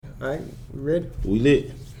Alright, ready? We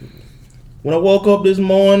lit. When I woke up this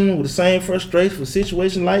morning with the same frustration for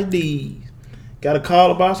situations like these, got a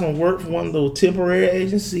call about some work from one of those temporary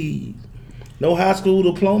agencies. No high school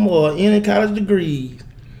diploma or any college degrees.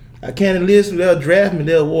 I can't enlist, they'll draft me,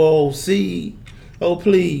 they'll whoa, see. Oh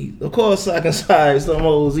please, of course I can sign some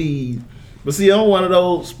OZs. But see, I'm one of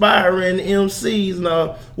those aspiring MCs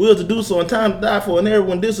and will to do so in time to die for, and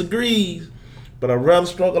everyone disagrees. But I'd rather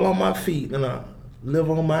struggle on my feet than I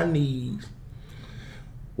live on my knees.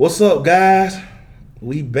 What's up, guys?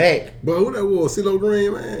 We back. Boy, who that was? CeeLo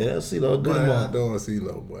Green, man? Yeah, CeeLo, good boy, I one. doing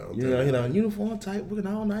CeeLo, boy. You know, uniform type, working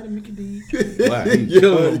all night at Mickey D. Wow, He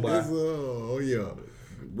killing, boy. oh, yeah.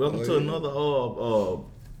 Welcome to another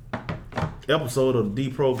episode of the D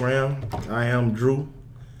Program. I am Drew,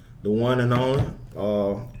 the one and only.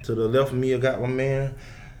 To the left of me, I got my man.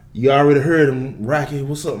 You already heard him, Rocky.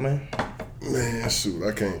 What's up, man? Man, shoot,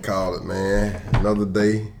 I can't call it, man. Another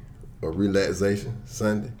day of relaxation,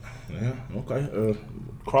 Sunday. Yeah, okay.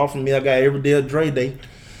 Across from me, I got every day a Dre Day.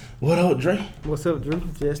 What up, Dre? What's up, Drew?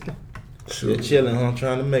 Justin? Sure. Chilling, huh?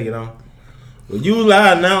 Trying to make it on. Well, usually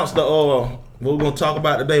I announce the what we're gonna talk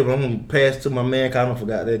about today, but I'm gonna pass to my man. Cause I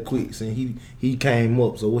forgot that quick, since he came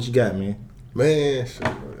up. So what you got, man? Man, shoot.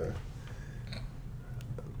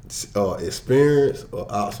 Experience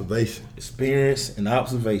or observation? Experience and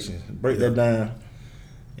observation. Break that down,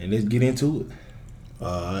 and let's get into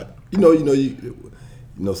it. You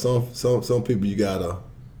know, some people you gotta.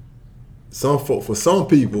 For some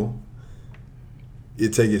people, it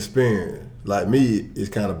take experience. Like me, it's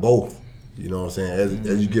kind of both. You know what I'm saying?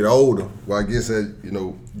 As you get older, well, I guess as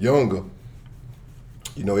younger,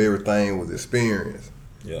 everything was experience.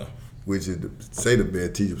 Yeah. Which is say the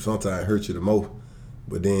bad teacher, but sometimes it hurts you the most.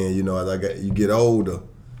 But then as you get older,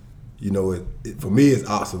 for me it's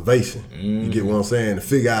observation. Mm-hmm. You get what I'm saying? To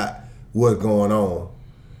figure out what's going on.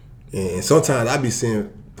 And sometimes I be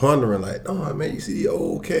pondering like, oh man, you see these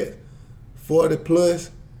old cats, 40 plus,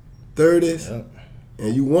 30s, yeah.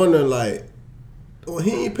 And you wondering like, oh,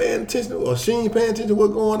 he ain't paying attention or she ain't paying attention to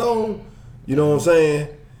what's going on. You know what I'm saying?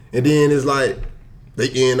 And then it's like they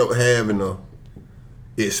end up having to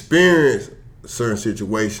experience a certain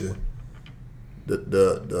situation to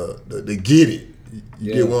get it.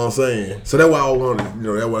 You get what I'm saying? So that's why I wanted,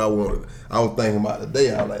 that's what I wanted. I was thinking about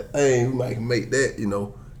today. I was like, hey, we might make that,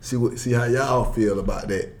 see how y'all feel about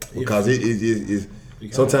that. Because it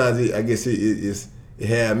sometimes I guess it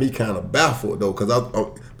had me kind of baffled though.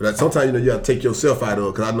 But sometimes you gotta take yourself out of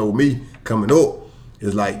it. Because I know me coming up,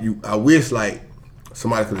 it's like I wish like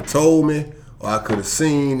somebody could have told me, or I could have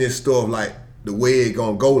seen this stuff like the way it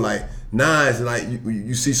gonna go. Like now it's like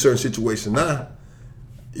you see certain situations now.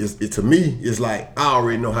 To me, it's like I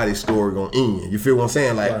already know how this story gonna end. You feel what I'm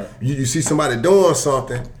saying? Like right. you see somebody doing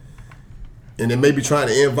something, and they may be trying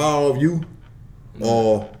to involve you,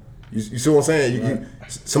 or you see what I'm saying? You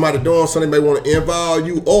somebody doing something may want to involve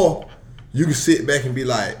you, or you can sit back and be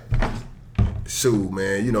like, shoot,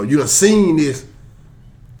 man, you done seen this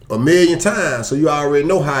a million times, so you already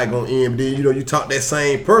know how it gonna end. But then you talk that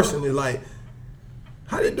same person, it's like,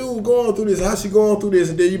 how that dude going through this? How she going through this?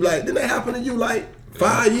 And then you be like, didn't that happen to you like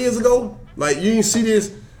 5 years ago? Like you didn't see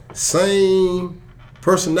this same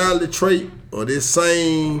personality trait or this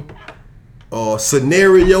same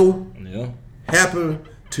scenario happen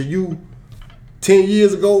to you 10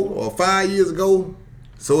 years ago or 5 years ago?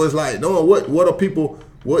 So it's like, no, what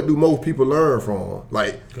do most people learn from?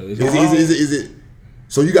 Like, is it?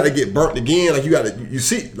 So you got to get burnt again? Like you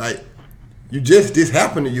see, like this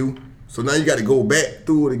happened to you. So now you got to go back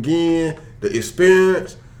through it again, the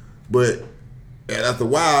experience. But after a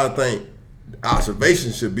while, I think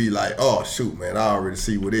observation should be like, oh shoot, man, I already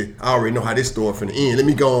know how this story finna end. Let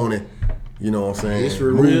me go on and, you know what I'm saying?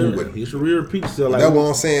 History repeat itself. Like that's what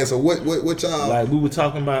I'm saying. So what y'all? Like we were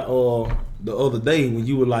talking about the other day when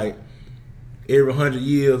you were like, every 100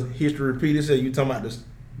 years history repeat itself. You talking about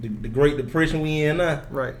the Great Depression we in now,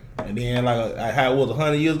 right? And then like how it was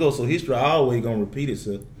 100 years ago. So history always gonna repeat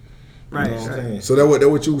itself. Right. You know what I'm saying? So that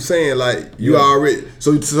what you were saying, like you already.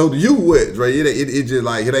 So to you, what, Dre? It just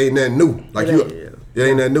like it ain't nothing new. Like it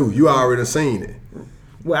ain't nothing new. You already seen it.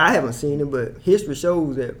 Well, I haven't seen it, but history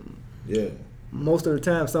shows that. Yeah. Most of the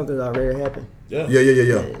time, something's already happened. Yeah.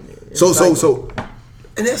 So,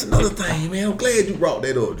 and that's another thing, man. I'm glad you brought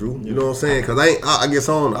that up, Drew. You know what I'm saying? Because I guess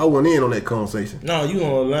I went in on that conversation. No, you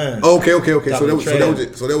on the line. Okay. So that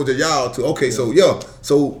was just y'all too. Okay, so yeah.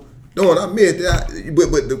 So. No, I admit that,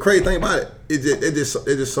 but the crazy thing about it, it's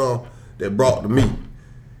just something that brought to me.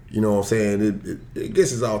 You know what I'm saying? It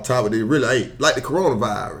gets us off topic. It really ain't like the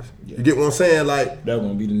coronavirus. Yeah. You get what I'm saying? Like that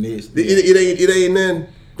won't be the next. It ain't nothing.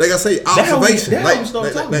 like I say, how we- observation. that's how we start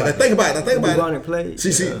Like talking about think about it. Think We about run it. and play.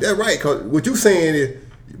 See, Yeah. that's right. Cause what you saying is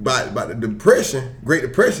about the depression, Great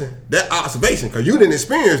Depression, that observation. Cause you didn't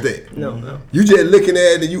experience that. No. You just looking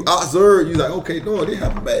at it and you observe. You like, okay, no, this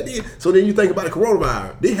happened back then. So then you think about the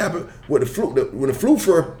coronavirus. This happened with the flu. When the flu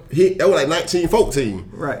first hit, that was like 1914.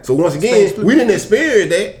 Right. So once again, we didn't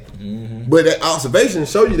experience that, but that observation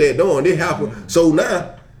show you that no, this happened. So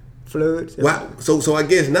now. Floods. Wow. So I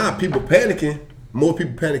guess now people panicking, more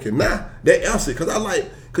people panicking now. That answer, cause I was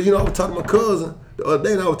talking to my cousin the other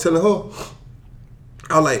day and I was telling her,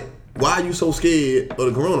 I was like, why are you so scared of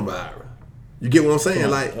the coronavirus? You get what I'm saying?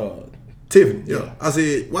 Like Tiffany, yeah. I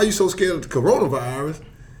said, why you so scared of the coronavirus?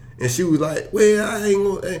 And she was like, well, I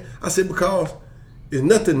ain't gonna. I said, because it's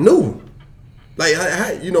nothing new. Like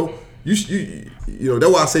you know, that's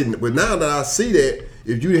why I say. But now that I see that,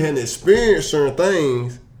 if you hadn't experienced certain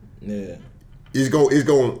things. Yeah, it's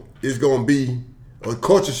gonna be a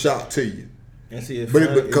culture shock to you. and see,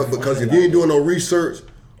 Because if you ain't doing no research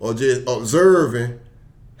or just observing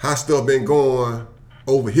how stuff been going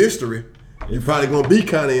over history, you're probably gonna be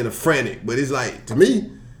kind of in a frantic. But it's like, to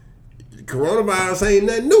me, coronavirus ain't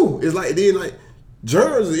nothing new. It's like then like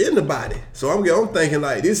germs are in the body. So I'm thinking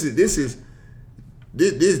like this is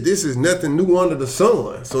nothing new under the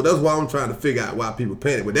sun. So that's why I'm trying to figure out why people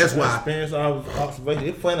panic. But that's why experience observation.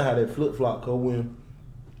 It's funny how that flip flop go when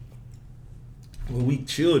we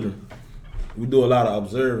children, we do a lot of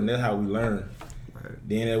observing. That's how we learn. Right.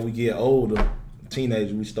 Then as we get older,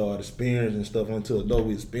 teenagers, we start experiencing stuff until adult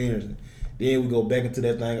we experiencing. Then we go back into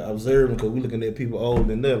that thing observing because we looking at people older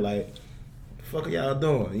than they're like, what the fuck are y'all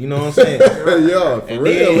doing? You know what I'm saying? Yeah, for and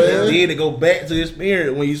real, man. And then to go back to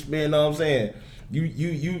experience when you experience, you know what I'm saying?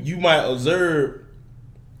 You might observe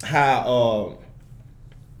how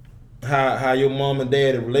your mom and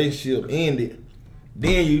dad relationship ended.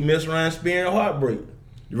 Then you mess around experiencing heartbreak.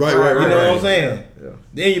 Right. You know what I'm saying? Yeah.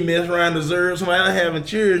 Then you mess around observe somebody else having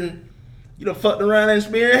children. You done fucked around and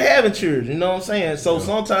experienced having children. You know what I'm saying? So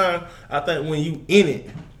sometimes I think when you in it,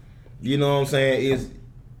 you know what I'm saying, is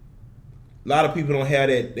a lot of people don't have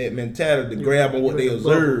that mentality to grab on what they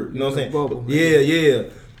observe. You know what I'm saying? Bubble. Yeah.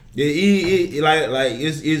 It like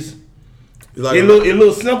it's Like it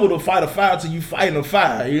look simple to fight a fire till you fighting a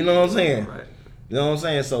fire. You know what I'm saying? Right. You know what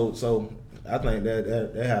I'm saying? So I think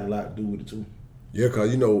that had a lot to do with it too. Yeah,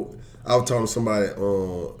 cause I was talking to somebody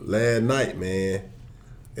last night, man,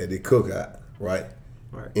 at the cookout, right?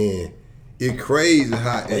 Right. And it crazy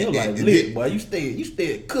how You're like lit, boy. You stay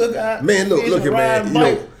at cookout. Man, look at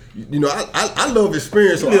man. You know, I love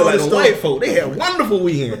experience. You live like the white folk. They have wonderful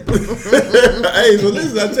weekends. Hey, so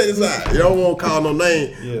listen, I tell you this out. Y'all won't call no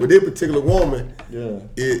name, but this particular woman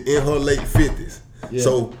is in her late 50s. Yeah.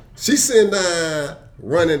 So she's sitting down,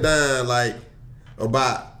 running down like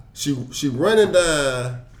about she running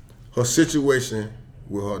down her situation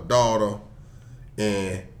with her daughter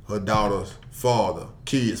and her daughter's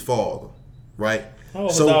kid's father, right? How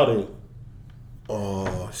old her daughter?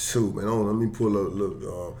 Oh shoot, man! Let me pull up.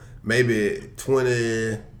 Look, maybe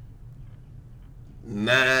 29,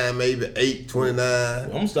 maybe 8, 29.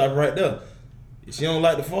 I'm gonna stop right there. If she don't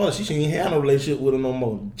like the father, she shouldn't even have no relationship with her no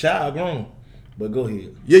more. Child grown. But go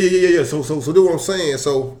ahead. Yeah. So that's what I'm saying.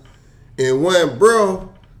 So, in one bro,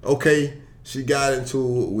 okay, she got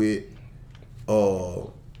into it with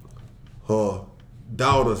her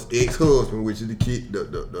daughter's ex-husband, which is the kid,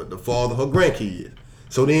 the father, her grandkids.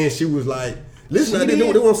 So then she was like, listen, I didn't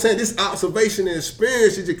know what I'm saying. This observation and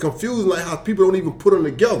experience is just confusing, like how people don't even put them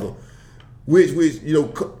together. Which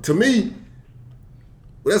to me,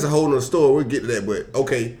 well, that's a whole nother story. We'll get to that, but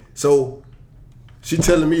okay. So she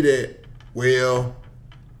telling me that, well,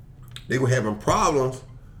 they were having problems.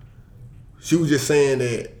 She was just saying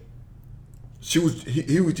that he was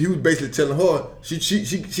basically telling her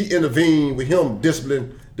she intervened with him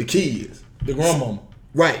disciplining the kids. The grandmama.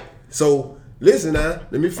 Right. So listen now,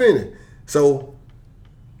 let me finish. So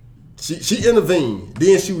she intervened.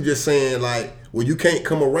 Then she was just saying like, well, you can't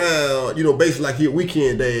come around, basically like here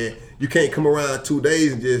weekend dad, you can't come around 2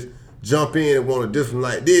 days and just jump in and want to discipline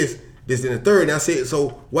like this and the third. And I said,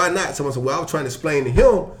 so why not? Someone said, well, I was trying to explain to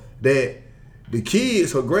him that the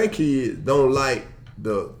kids, her grandkids, don't like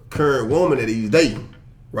the current woman that he's dating,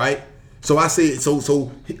 right? So I said,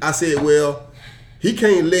 well, he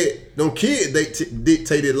can't let them kids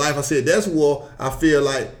dictate his life. I said, that's where I feel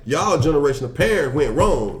like y'all generation of parents went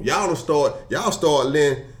wrong. Y'all start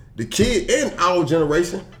letting the kid and our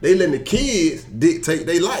generation, they letting the kids dictate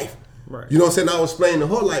their life. Right. You know what I'm saying? I was explaining to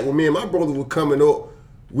her like when me and my brother were coming up,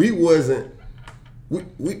 we wasn't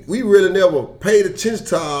we really never paid attention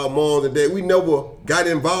to our moms and that. We never got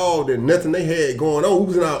involved in nothing they had going on. We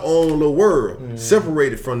was in our own little world,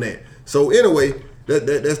 separated from that. So anyway,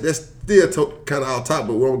 that's still kind of our topic,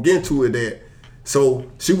 but what I'm getting to is that. So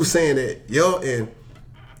she was saying that,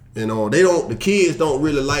 and the kids don't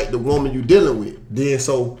really like the woman you dealing with. Then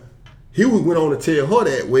so he went on to tell her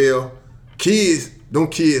that, well, kids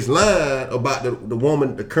lying about the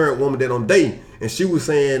woman, the current woman that I'm dating. And she was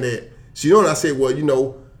saying that, I said, well,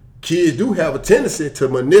 kids do have a tendency to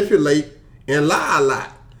manipulate and lie a lot.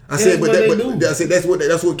 I said, I said that's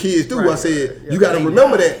what kids do. Right, I said, you got to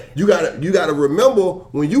remember that. You got to remember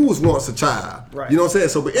when you was once a child. Right. You know what I'm saying?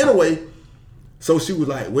 So, but anyway, so she was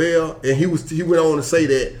like, well, and he went on to say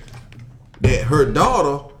that her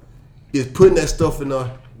daughter is putting that stuff in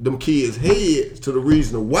them kids' heads to the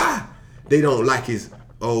reason why they don't like his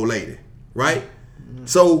old lady, right? Mm-hmm.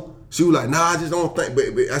 So she was like, nah, I just don't think.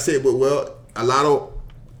 But I said, well, a lot of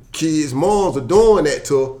kids' moms are doing that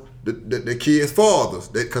to the kids' fathers,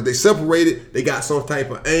 because they separated. They got some type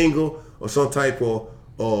of anger or some type of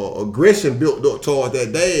aggression built up toward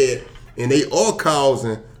that dad, and they are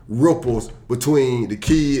causing ripples between the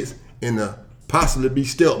kids and the possibly be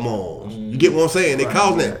stepmoms. You get what I'm saying? They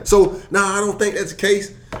causing that. So I don't think that's the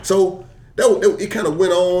case. So it kind of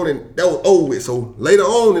went on, and that was over with. So later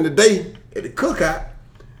on in the day at the cookout,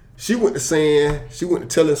 she went to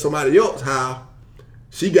telling somebody else how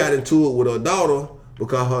she got into it with her daughter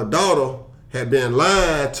because her daughter had been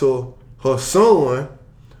lying to her son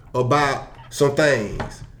about some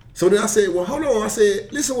things. So then I said, well, hold on. I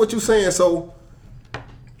said, listen what you're saying. So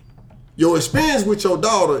your experience with your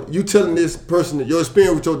daughter, you telling this person that your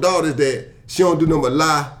experience with your daughter is that she don't do nothing but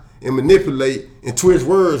lie and manipulate and twist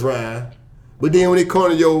words around. But then when it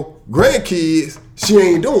comes to your grandkids, she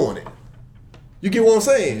ain't doing it. You get what I'm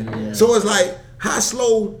saying? Yeah. So it's like, how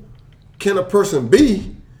slow can a person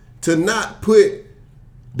be to not put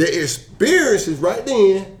the experiences right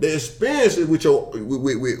then, the experiences with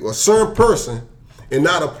a certain person, and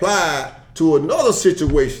not apply to another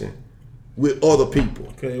situation with other people?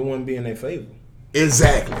 Because it wouldn't be in their favor.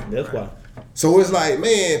 Exactly. That's why. So it's like,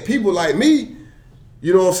 man, people like me,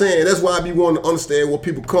 you know what I'm saying? That's why I be wanting to understand where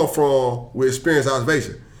people come from with experience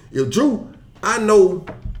observation. If Drew, I know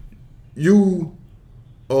you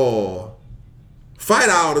fight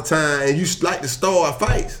all the time and you like to start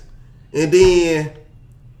fights, and then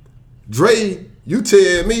Dre, you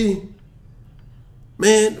tell me,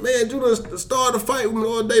 man, Drew started a fight with me the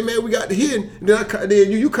other day, man. We got to hit, and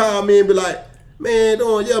then you call me and be like, man,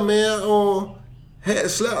 had to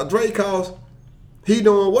slap Dre cause he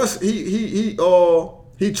doing what's he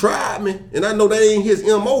tried me, and I know that ain't his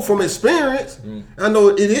MO from experience. I know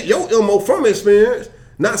it is your MO from experience.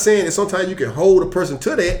 Not saying that sometimes you can hold a person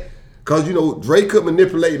to that, cause Dre could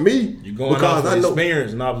manipulate me. You're going off of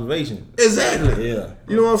experience and observation. Exactly. Yeah.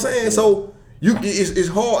 You know what I'm saying? Yeah. So it's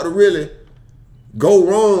hard to really go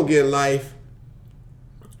wrong in life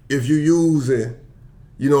if you using,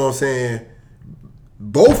 you know what I'm saying,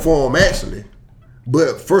 both form actually,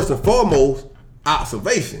 but first and foremost,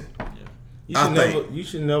 observation. You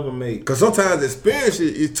should never make, because sometimes experience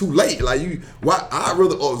is too late. Like I'd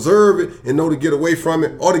rather observe it and know to get away from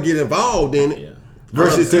it or to get involved in it. Yeah.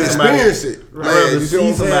 Versus to experience it. I'd rather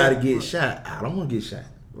see somebody get shot. I don't want to get shot.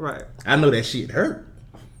 Right. I know that shit hurt,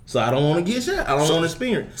 so I don't want to get shot. I don't want to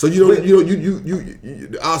experience. So you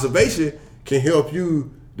the observation can help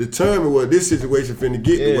you determine what this situation finna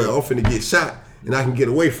get to where I'm finna get shot and I can get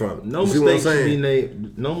away from it. No mistakes should be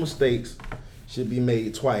made. No mistakes should be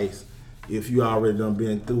made twice if you already done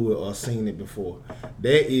been through it or seen it before.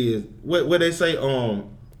 That is what they say.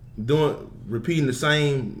 Repeating the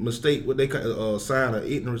same mistake, what they call sign of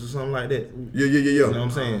ignorance or something like that. Yeah. You know what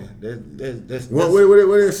I'm saying? That's what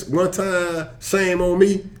is one time shame on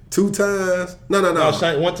me, 2 times? No.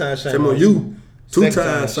 One time shame on you. 2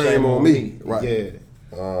 times shame on me. Right. Yeah.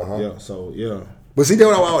 Yeah. So yeah. But see,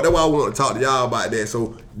 that's why I want to talk to y'all about that.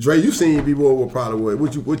 So Dre, you seen people what probably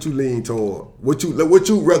what you lean toward? What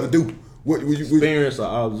you rather do? What experience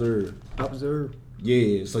or observe? Observe.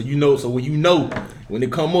 Yeah, so when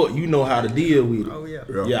it come up, you know how to deal with it. Oh yeah.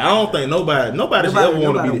 Yeah, I don't think nobody should ever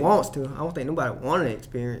want to be. Nobody wants to. I don't think nobody want to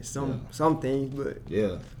experience some things, but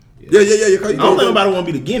yeah. I don't think nobody want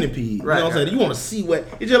to be the guinea pig. Right, you know what I'm saying? You want to see what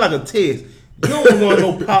it's just like a test. You don't want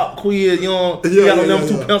no pop quiz. You got on them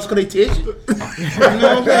 2 pencils because they test you. You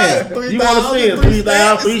know what I'm saying? You want to see it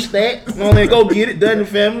 3,000, 3 stacks. You know what I'm saying? Go get it. Dutton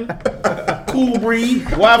family. Cool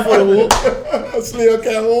breed. Why for the whoop? Slim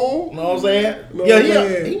Calhoun. You know what I'm saying?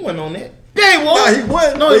 He wasn't on that. Yeah, he was. He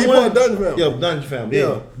wasn't. No, he wasn't. Dutton family. Yeah, Dutton family.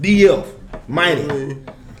 Yeah. DF. Mighty.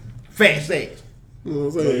 Fat sex. You know what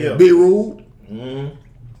I'm saying? Be rude. Mm-hmm.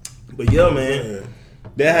 But yeah, man,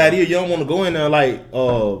 that how it is. You don't want to go in there like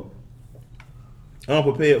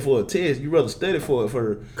unprepared for a test. You rather study for it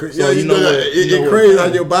first. So you know what? It's crazy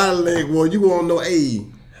on your body language. You want to know,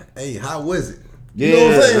 hey, how was it? Yeah, you know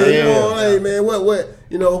what I'm saying? Yeah. You know, hey man, what?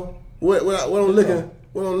 You know, what I'm looking.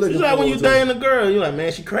 What I'm looking. It's like for when you dating a girl, you're like,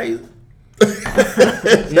 man, she crazy.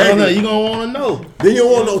 Exactly. You gonna want to know. Then you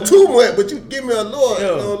don't want to know too much, but you give me a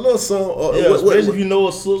little something. Especially if you know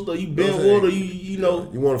a sister, you been with her, you know.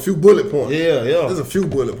 You want a few bullet points. Yeah. There's a few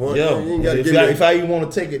bullet points. Yeah. You ain't gotta if I even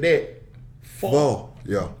want to take it that far.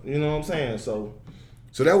 Yeah. You know what I'm saying? So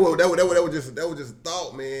that was just a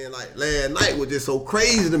thought, man. Like last night was just so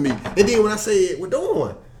crazy to me. And then when I said we're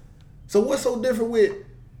doing, so what's so different with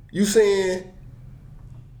you saying,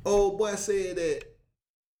 oh boy said that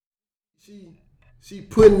she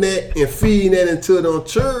putting that and feeding that into them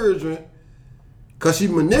children because she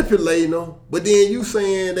manipulating them, but then you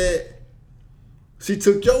saying that she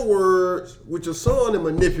took your words with your son and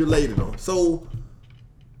manipulated them. So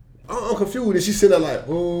I'm confused. And she sitting there like,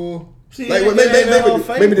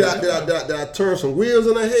 maybe did I turn some wheels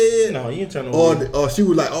in her head? No, you ain't turn no wheels. Or she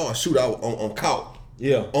was like, oh shoot, I'm caught.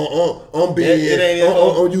 Yeah. I'm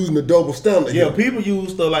using the double standard. Yeah, people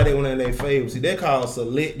use stuff like that when they favor. See, they call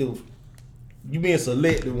selective. You being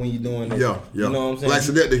selective when you're doing that. Yeah. You know what I'm saying? Like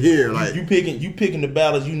selective hearing. Like you picking the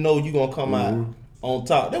battles you know you gonna come out on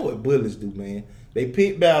top. That's what bullies do, man. They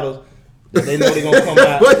pick battles that they know they gonna come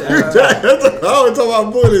out. I don't talk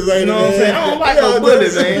about bullies, ain't you know what I'm saying? I don't like no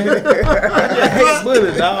bullies, man. I just hate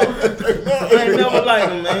bullies, dog. I ain't never liked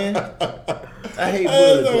them, man. I hate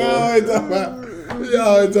bullies.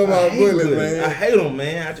 Y'all ain't talking about bullies, man. I hate them,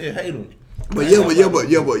 man. I just hate them. But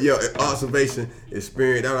observation,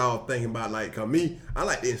 experience. That's what I was thinking about. Like, me, I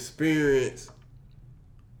like to experience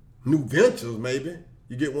new ventures. Maybe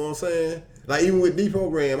you get what I'm saying. Like even with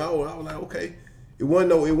deprogram, I was like, okay, it wasn't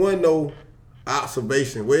no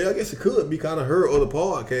observation. Well, I guess it could be kind of her other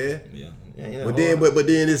podcast. Yeah. But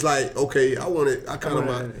then it's like, okay, I want to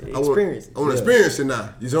experience it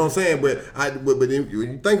now. You know what I'm saying? But then when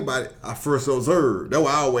you think about it, I first observed. That's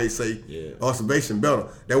why I always say observation better.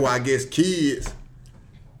 That's why I guess kids.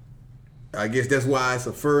 I guess that's why it's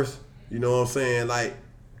a first. You know what I'm saying? Like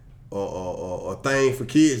a thing for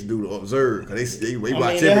kids to do to observe. Cause they watch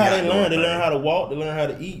everything. That's how they learn. They learn how to walk. They learn how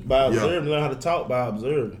to eat by observing. They learn how to talk by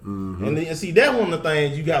observing. Mm-hmm. And see, that's one of the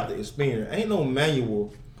things you got to experience. Ain't no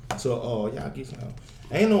manual to y'all get some.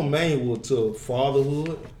 Ain't no manual to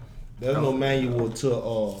fatherhood. There's no manual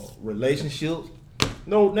to relationships.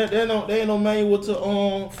 No, there ain't no manual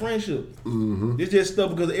to friendship. Mm-hmm. It's just stuff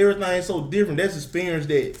because everything's so different. That's experience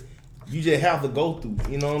that you just have to go through.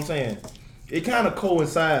 You know what I'm saying? It kind of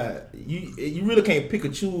coincide. You really can't pick or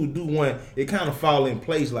choose, do one. It kind of fall in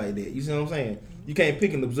place like that. You see what I'm saying? You can't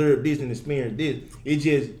pick and observe this and experience this. It's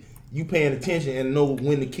just you paying attention and know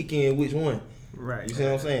when to kick in which one. Right. You see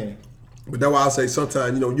what I'm saying? But that's why I say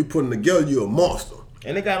sometimes, you put them together, you're a monster.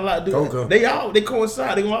 And they got a lot to do. Okay. They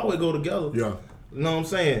coincide. They gonna always go together. Yeah. You know what I'm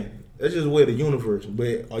saying? That's just the way of the universe.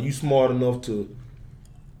 But are you smart enough to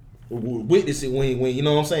witness it when you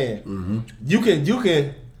know what I'm saying? Mm-hmm. You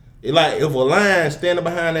can like if a lion standing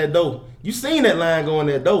behind that door, you seen that lion go in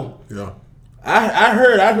that door. Yeah. I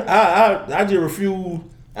heard. I just refused.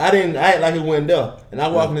 I didn't act like it wasn't there, and I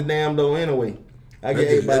walked in the damn door anyway. I get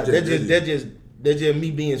ate by that's just me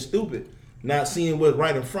being stupid, not seeing what's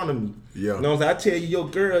right in front of me. Yeah. You know what I'm saying? I tell you, your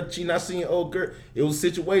girl, she not seeing old girl. It was a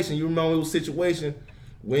situation. You remember it was a situation.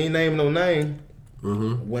 We ain't naming no name.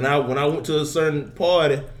 Mm-hmm. When I went to a certain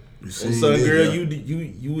party, and certain girl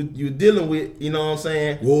you were dealing with. You know what I'm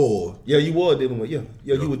saying? Whoa. Yeah, you were dealing with. Yeah.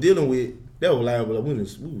 You were dealing with. That was like when we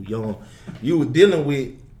was young. You were dealing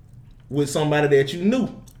with somebody that you knew.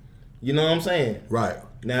 You know what I'm saying? Right.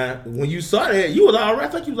 Now, when you saw that, you was already. I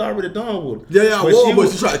think you was already done with her. Yeah,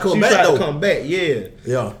 but she tried to come back. She tried to come back. Yeah.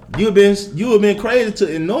 Yeah. You have been crazy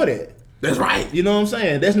to ignore that. That's right. You know what I'm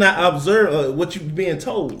saying? That's not observe what you being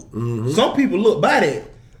told. Mm-hmm. Some people look by that.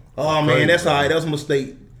 Oh man, that's all right. That was a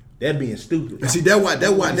mistake. That being stupid. And see, that's why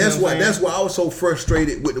I was so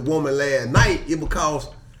frustrated with the woman last night. It because,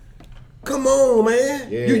 come on,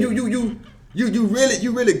 man. Yeah. You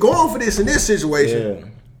really going for this in this situation. Yeah.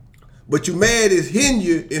 But you mad is hitting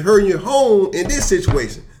you and hurting your home in this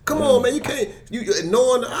situation. Come on, man. You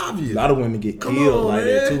ignoring the obvious. A lot of women get killed like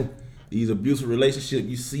that too. These abusive relationships,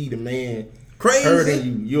 you see the man crazy hurting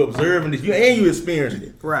you. You observing this, you experiencing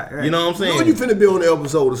it. Right. You know what I'm saying? You know you finna be on the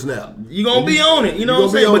episode of Snap. You gonna be on it. You know what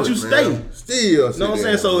I'm saying? But you stay. Still. You know what I'm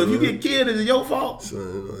saying? So if you get killed, it's your fault.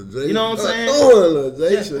 You know what I'm saying?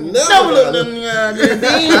 Never look them. You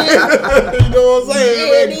know what I'm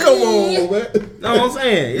saying? Man, come on, man. No, know what I'm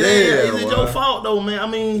saying? Yeah, Is it boy. your fault though, man? I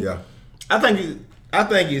mean, Yeah. I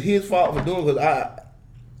think it's his fault for doing because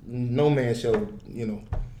no man should,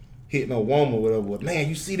 hit no woman or whatever. But man,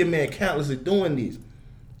 you see the man countlessly doing this.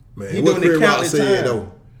 Man, He what doing it Chris Rock countless said times.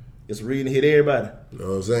 though? It's reading to hit everybody. You know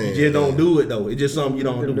what I'm saying? You just don't do it though. It's just something you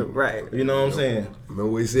don't do. Right. You know what I'm saying? Remember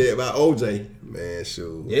what he said about OJ? Man,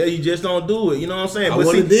 shoot. Yeah, you just don't do it. You know what I'm saying? I But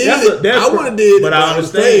would've see, did that's it. I would've did it, But but I I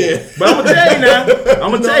understand. understand. But I'm gonna tell you now.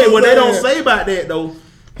 I'm gonna tell you what they don't saying? say about that though.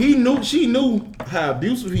 She knew how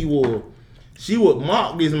abusive he was. She would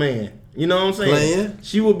mock this man. You know what I'm saying? Playing.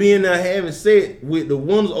 She would be in there having sex with the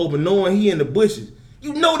windows open, knowing he in the bushes.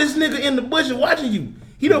 You know this nigga in the bushes watching you.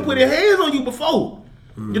 He done put his hands on you before.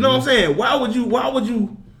 You know what I'm saying? Why would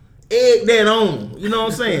you egg that on? You know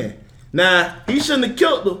what I'm saying? Now he shouldn't have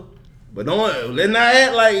killed her, but let's not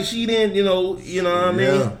act like she didn't. You know what I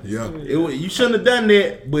mean? Yeah. You shouldn't have done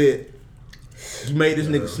that, but you made this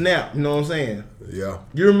nigga snap. You know what I'm saying? Yeah.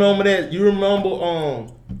 You remember that? You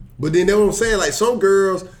remember But then that's what I'm saying. Like some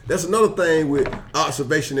girls, that's another thing with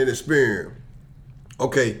observation and experience.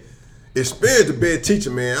 Okay, experience the best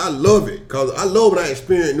teacher, man. I love it because I love when I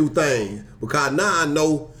experience new things because now I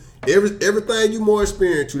know everything you more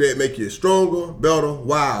experience, that make you stronger, better,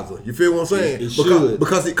 wiser. You feel what I'm saying? It should.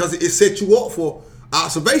 Because it sets you up for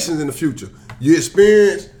observations in the future. You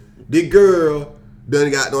experience this girl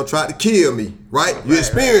done tried to kill me, right? You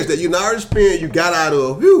experienced that. You not experienced. You got out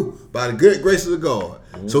of by the good graces of God.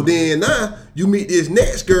 Mm-hmm. So then now you meet this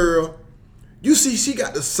next girl. You see she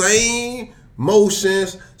got the same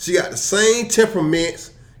motions. She got the same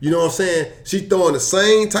temperaments. You know what I'm saying? She throwing the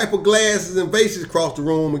same type of glasses and vases across the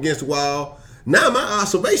room against the wall. Now my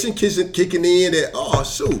observation kicking in that, oh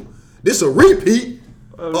shoot, this a repeat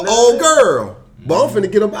of old girl. But I'm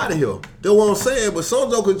finna get up out of here. That's what I'm saying. But some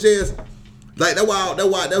jokers just like that's why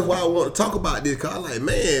I want to talk about this. Cause I'm like,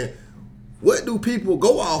 man, what do people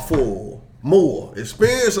go off for more?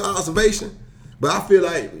 Experience or observation? But I feel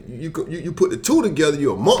like you put the two together,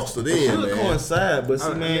 you're a monster then, it man. coincide, but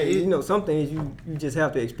see, man, some things you just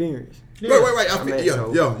have to experience. Yeah. Right. I feel, you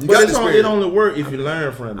but got to experience. It only work if you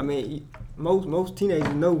learn from it. I mean, most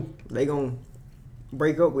teenagers know they gonna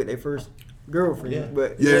break up with their first girlfriend,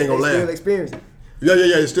 but they ain't gonna still laugh. experience it. Yeah,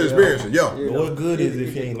 you still experience it. Yeah. But what good is it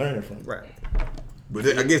if you ain't learning from it? Right. But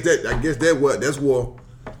I guess that's where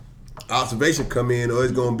observation come in, or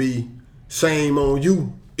it's gonna be shame on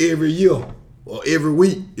you every year or every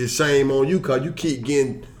week. It's shame on you because you keep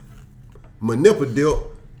getting manipulated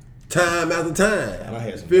time after time. I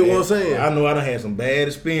had some Feel what I'm saying? I know I done had some bad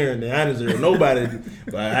experience and I deserve nobody,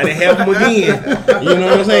 but I didn't have them again. You know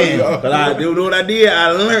what I'm saying? But I do know what I did.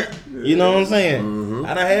 I learned. You know what I'm saying? Mm-hmm.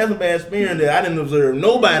 I done had some bad experience that I didn't observe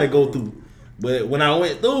nobody go through. But when I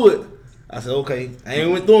went through it, I said, okay, I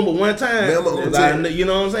ain't went through them but one time. Man, you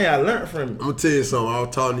know what I'm saying? I learned from it. I'm gonna tell you something. I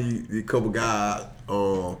was talking to a couple guys.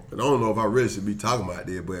 And I don't know if I really should be talking about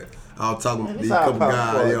this, but I was talking to these couple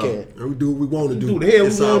guys. We do what we want to do. The hell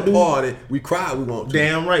it's we our wanna do. party. We cry. We want to.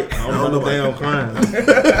 Damn right. I don't know damn crying.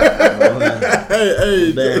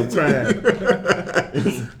 hey, damn crying.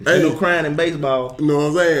 Ain't no crying in baseball. You know what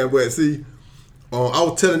I'm saying? But see, I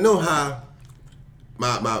was telling them how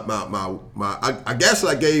I guess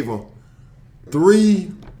I gave them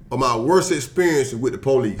 3 of my worst experiences with the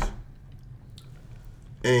police.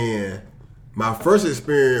 And my first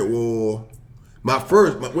experience was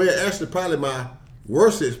probably my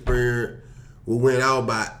worst experience was when I was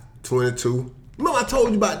about 22. Remember I told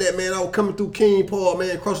you about that, man? I was coming through King Park,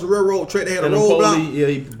 man, across the railroad track. They had a roadblock. Yeah,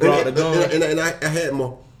 he brought the gun. And I had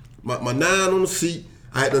my 9 on the seat.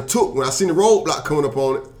 I had when I seen the roadblock coming up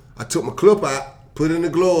on it, I took my clip out, put it in the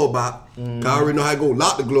glove box. I already know how to go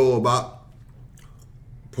lock the glove box.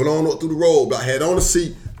 Put on up through the roadblock. Had it on the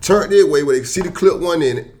seat, turned it way where they could see the clip one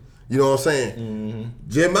in it. You know what I'm saying? Mm-hmm.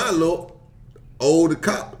 Just my look, older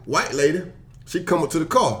cop, white lady, she come up to the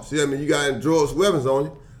car. She said, you got any drugs, weapons on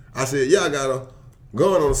you? I said, yeah, I got a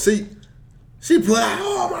gun on the seat. She put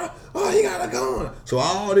out, you got a gun. So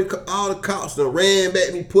all the cops done ran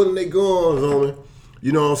back me, putting their guns on me.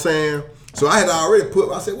 You know what I'm saying? So I had already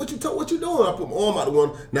I said, what you doing? I put my arm out the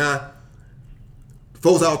one. Now,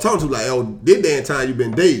 folks I was talking to like, this damn time you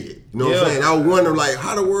been dead. You know what I'm saying? I was wondering like,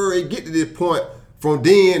 how the world get to this point from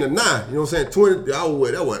then to now? You know what I'm saying?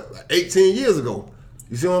 That was like 18 years ago.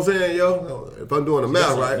 You see what I'm saying, yo? If I'm doing the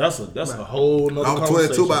math right. That's a whole nother conversation. I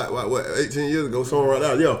was 22 about 18 years ago, something right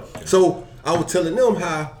now. Yo. So I was telling them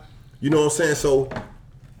how, you know what I'm saying? So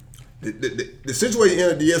the situation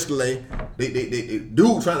ended de-escalate. The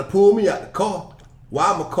dude trying to pull me out the car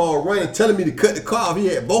while my car running, telling me to cut the car off. He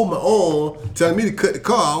had both my arms telling me to cut the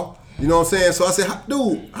car off. You know what I'm saying? So I said,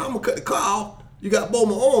 dude, how am I gonna cut the car off? You got both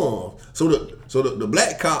my arms. So the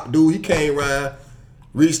black cop dude, he came around,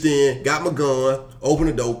 reached in, got my gun, opened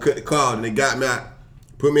the door, cut the car, and they got me out,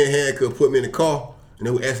 put me in handcuffs, put me in the car, and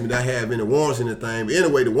they would ask me did I have any warrants in the thing. But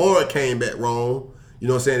anyway, the warrant came back wrong. You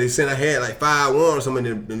know what I'm saying? They said I had like 5 warrants. Something,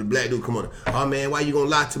 and the black dude come on. Oh man, why you gonna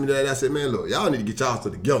lie to me that? I said, man, look, y'all need to get y'all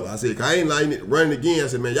stuff together. I said, 'cause I ain't lying running again. I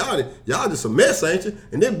said, man, y'all just a mess, ain't you?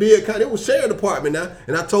 And then Bill County, it was sheriff department now.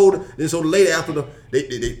 And I told her, then so the lady after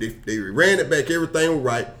they ran it back, everything was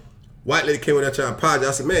right. White lady came in there trying to apologize.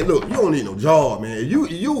 I said, man, look, you don't need no job, man.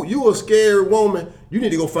 You a scared woman. You need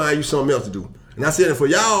to go find you something else to do. And I said, and for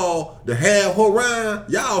y'all to have her around,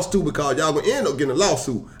 y'all stupid because y'all gonna end up getting a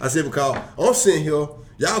lawsuit. I said, because I'm sitting here,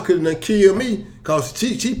 y'all couldn't have killed me because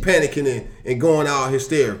she panicking and going all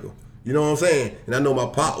hysterical. You know what I'm saying? And I know my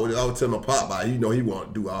pop, I was telling my pop about it, you know he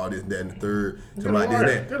want to do all this, that, and the third. Get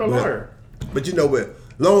a lawyer. But you know what?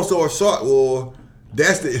 Long story short, well,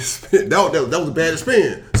 that's that was a bad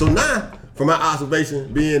experience. So now, from my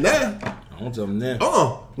observation being now, I don't tell them that.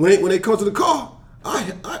 When they come to the car, I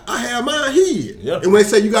have mine hid. Yep. And when they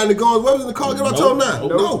say you got any guns, what was in the car? Get on tell them now.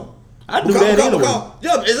 Nope. No. I do that anyway.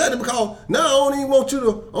 Yeah, exactly, because now I don't even want you to,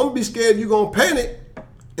 I'm going to be scared you going to panic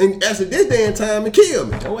and actually this damn time and kill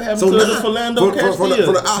me. What happened to the Philando Castile?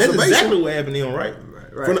 That's exactly what happened to him, right?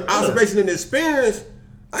 From the observation and the experience,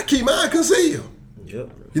 I keep mine concealed.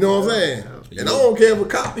 Yep. You know what I'm saying? And I don't care if a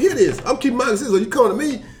cop hear this. I'm keeping mine concealed. So you come to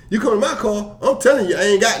me, you come to my car, I'm telling you, I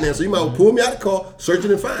ain't got nothing. So you might well pull me out of the car, search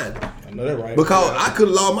it and find it. I know that right. Because I could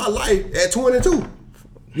have lost my life at 22.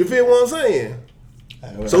 You feel what I'm saying?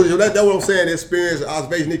 So that's what I'm saying. The experience,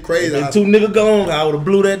 observation, it's crazy. And 2 niggas gone, I would have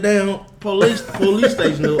blew that down police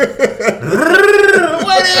station up.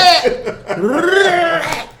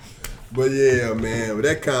 But yeah, man. But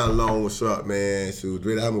that kind of long was up, man. Shoot,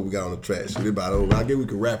 really, how much we got on the track? Shoot, about over. I guess we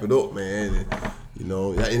could wrap it up, man. And, you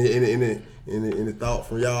know, any thought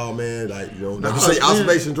from y'all, man? Like, you know, like you say,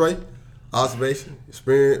 observation, Dre. Observation,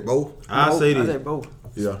 experience, both. I say this. I say both.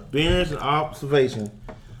 Yeah. Experience and observation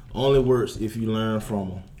only works if you learn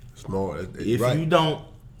from them. Smart. If right. you don't,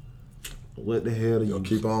 what the hell do you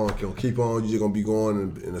keep on? You're just gonna be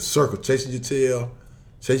going in a circle, chasing your tail,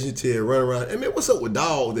 running around. I mean, what's up with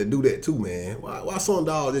dogs that do that too, man? Why some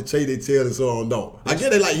dogs that chase their tail and some don't? I guess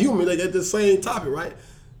they like humans. They got the same topic, right?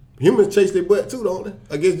 Humans chase their butt too, don't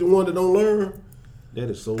they? I guess the one that don't learn. That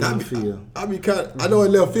is so left field. I know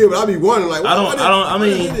it's left field, but I be wondering like. I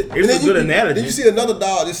mean, it's a good analogy. Then you see another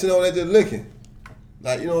dog just sitting over there just licking.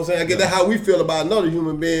 Like, you know what I'm saying? I guess that's how we feel about another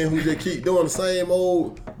human being who just keep doing the same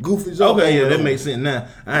old goofy joke. Okay, yeah, that makes sense now.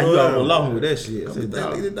 You almost lost me with that shit.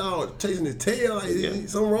 Look at the dog chasing his tail. Like,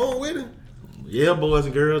 something wrong with him? Yeah, boys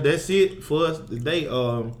and girls, that's it for us today.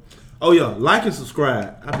 Oh yeah, like and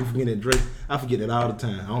subscribe. I be forgetting that, Drake. I forget that all the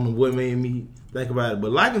time. I don't know what made me think about it,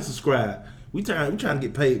 but like and subscribe. We trying to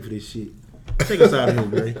get paid for this shit. Take us out of here,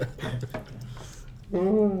 Drake.